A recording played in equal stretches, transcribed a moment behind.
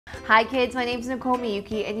Hi kids, my name is Nicole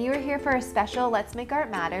Miyuki and you are here for a special Let's Make Art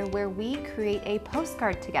Matter where we create a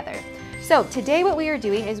postcard together. So today what we are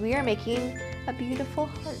doing is we are making a beautiful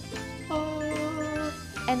heart.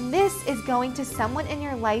 And this is going to someone in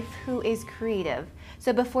your life who is creative.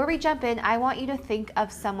 So before we jump in, I want you to think of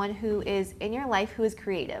someone who is in your life who is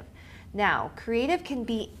creative. Now, creative can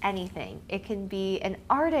be anything. It can be an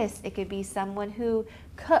artist, it could be someone who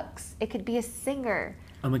cooks, it could be a singer.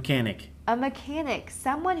 A mechanic. A mechanic,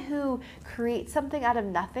 someone who creates something out of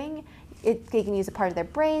nothing. They can use a part of their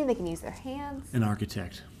brain, they can use their hands. An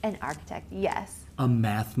architect. An architect, yes. A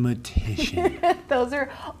mathematician. Those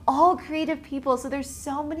are all creative people. So there's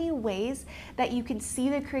so many ways that you can see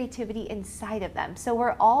the creativity inside of them. So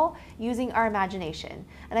we're all using our imagination.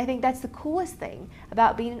 And I think that's the coolest thing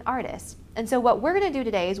about being an artist. And so what we're going to do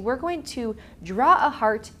today is we're going to draw a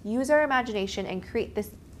heart, use our imagination, and create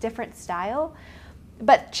this different style.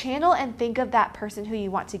 But channel and think of that person who you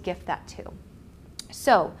want to gift that to.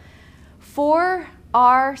 So for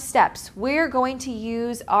our steps, we're going to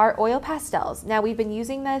use our oil pastels. Now we've been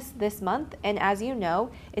using this month, and as you know,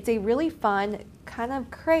 it's a really fun kind of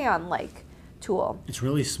crayon-like tool. It's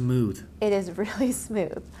really smooth. It is really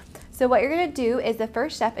smooth. So what you're gonna do is the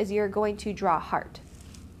first step is you're going to draw a heart.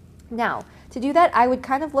 Now, to do that, I would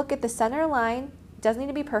kind of look at the center line. It doesn't need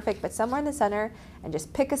to be perfect, but somewhere in the center, and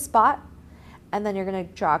just pick a spot. And then you're going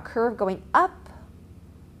to draw a curve going up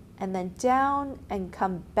and then down and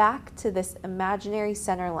come back to this imaginary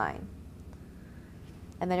center line.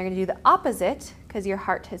 And then you're going to do the opposite because your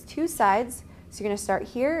heart has two sides. So you're going to start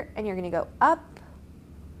here and you're going to go up,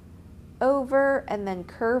 over, and then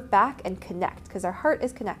curve back and connect because our heart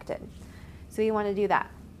is connected. So you want to do that.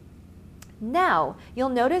 Now, you'll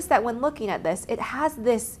notice that when looking at this, it has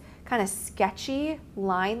this kind of sketchy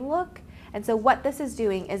line look. And so what this is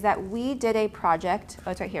doing is that we did a project,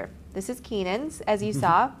 oh, it's right here. This is Keenan's, as you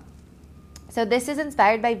saw. So this is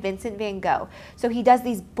inspired by Vincent van Gogh. So he does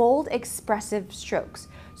these bold, expressive strokes.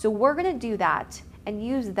 So we're gonna do that and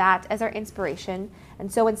use that as our inspiration. And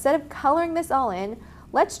so instead of coloring this all in,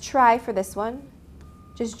 let's try for this one,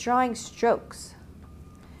 just drawing strokes.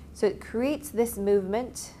 So it creates this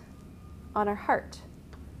movement on our heart.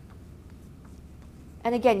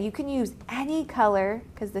 And again, you can use any color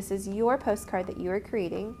because this is your postcard that you are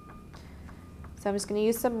creating. So I'm just going to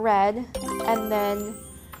use some red, and then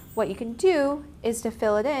what you can do is to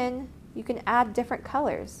fill it in, you can add different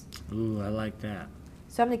colors. Ooh, I like that.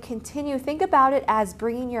 So I'm going to continue, think about it as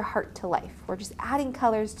bringing your heart to life. We're just adding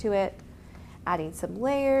colors to it, adding some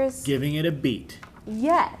layers. Giving it a beat.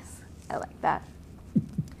 Yes, I like that.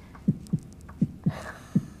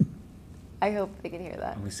 I hope they can hear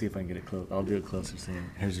that. Let me see if I can get it close. I'll do it closer. Sam.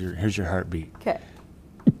 Here's your heartbeat. Okay.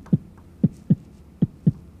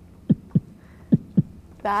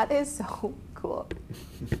 That is so cool.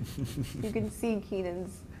 You can see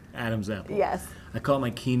Keenan's. Adam's apple. Yes. I call it my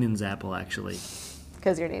Keenan's apple, actually.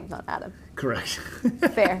 Because your name's not Adam. Correct.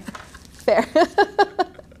 Fair. Fair.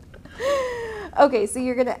 Okay, so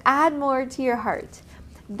you're going to add more to your heart.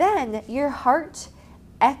 Then your heart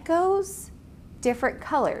echoes different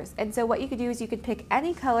colors. And so what you could do is you could pick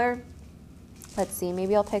any color. Let's see,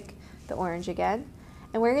 maybe I'll pick the orange again.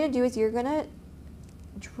 And what you're going to do is you're going to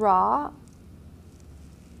draw,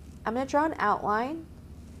 I'm going to draw an outline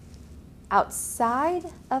outside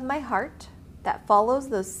of my heart that follows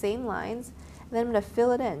those same lines. And then I'm going to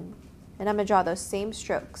fill it in. And I'm going to draw those same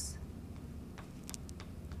strokes.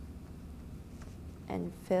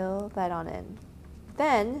 And fill that on in.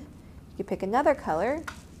 Then you can pick another color,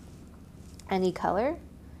 any color,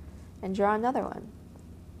 and draw another one.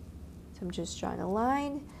 So I'm just drawing a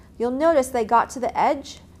line. You'll notice they got to the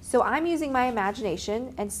edge, so I'm using my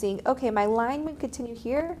imagination and seeing, okay, my line would continue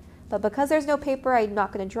here, but because there's no paper, I'm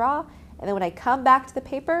not going to draw, and then when I come back to the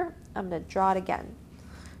paper, I'm going to draw it again.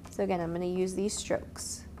 So again, I'm going to use these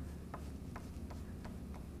strokes.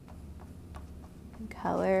 And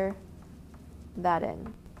color that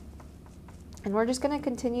in. And we're just going to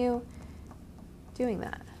continue doing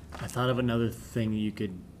that. I thought of another thing you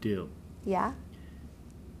could do. Yeah?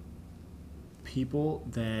 People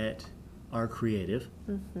that are creative,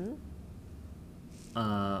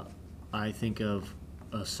 I think of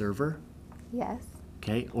a server. Yes.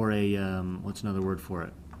 Okay, or a, what's another word for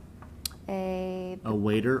it? A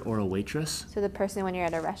waiter or a waitress. So the person when you're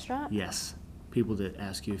at a restaurant? Yes. People that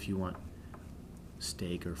ask you if you want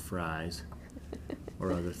steak or fries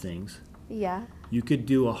or other things. Yeah. You could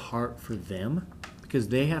do a heart for them because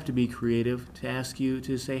they have to be creative to ask you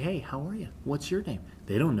to say, hey, how are you? What's your name?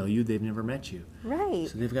 They don't know you. They've never met you. Right.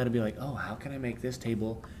 So they've got to be like, oh, how can I make this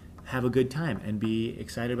table have a good time and be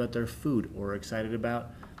excited about their food or excited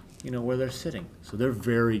about you know, where they're sitting. So they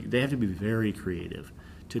have to be very creative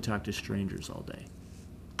to talk to strangers all day.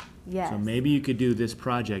 Yes. So maybe you could do this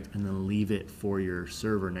project and then leave it for your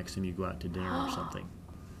server next time you go out to dinner or something.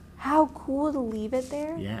 How cool to leave it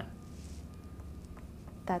there. Yeah.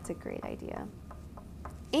 That's a great idea.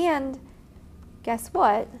 And guess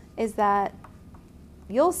what? Is that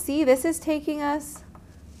you'll see this is taking us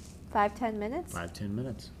 5-10 minutes. 5-10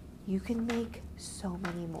 minutes. You can make so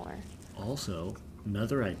many more. Also,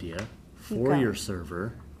 another idea Keep for going. your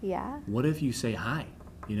server. Yeah. What if you say hi?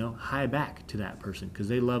 You know, hi back to that person because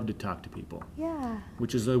they love to talk to people. Yeah.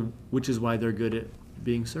 Which is why they're good at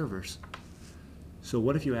being servers. So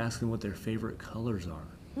what if you ask them what their favorite colors are,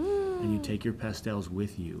 and you take your pastels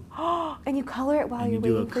with you, And you color it while and you you're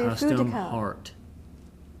do a waiting for your food to custom come. heart.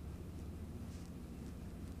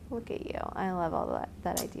 Look at you. I love all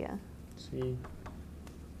that idea. See,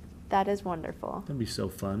 That is wonderful. that'd be so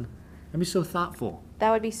fun. That'd be so thoughtful.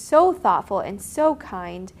 That would be so thoughtful and so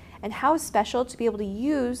kind, and how special to be able to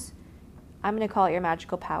use, I'm going to call it your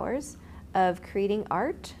magical powers, of creating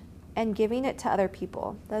art and giving it to other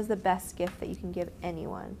people. That is the best gift that you can give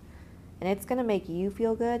anyone. And it's going to make you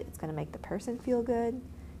feel good. It's going to make the person feel good.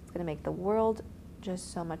 It's going to make the world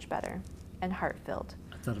just so much better and heart-filled.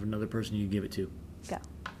 I thought of another person you could give it to. Go.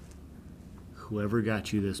 Whoever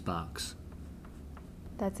got you this box.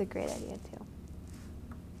 That's a great idea, too.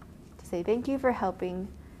 To say thank you for helping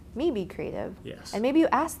me be creative. Yes. And maybe you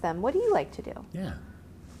ask them, what do you like to do? Yeah.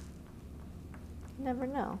 You never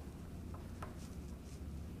know.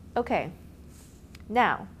 Okay,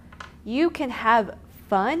 now you can have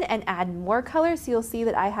fun and add more colors. So you'll see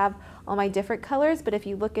that I have all my different colors, but if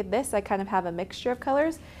you look at this, I kind of have a mixture of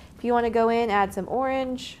colors. If you want to go in, add some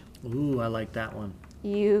orange. Ooh, I like that one.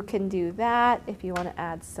 You can do that. If you want to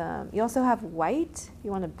add some, you also have white.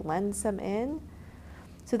 You want to blend some in.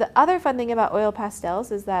 So the other fun thing about oil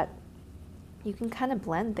pastels is that you can kind of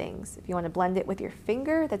blend things. If you want to blend it with your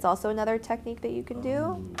finger, that's also another technique that you can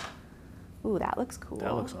do. Ooh, that looks cool.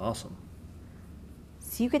 That looks awesome.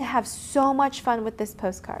 So you can have so much fun with this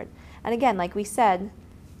postcard. And again, like we said,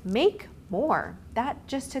 make more. That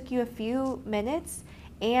just took you a few minutes,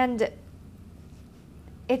 and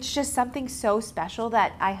it's just something so special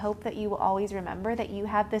that I hope that you will always remember that you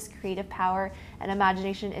have this creative power and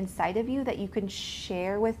imagination inside of you that you can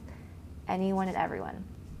share with anyone and everyone.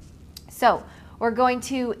 So we're going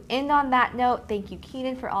to end on that note. Thank you,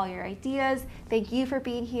 Keenan, for all your ideas. Thank you for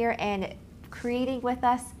being here and creating with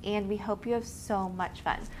us, and we hope you have so much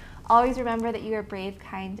fun. Always remember that you are brave,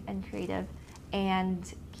 kind, and creative,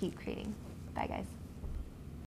 and keep creating. Bye, guys.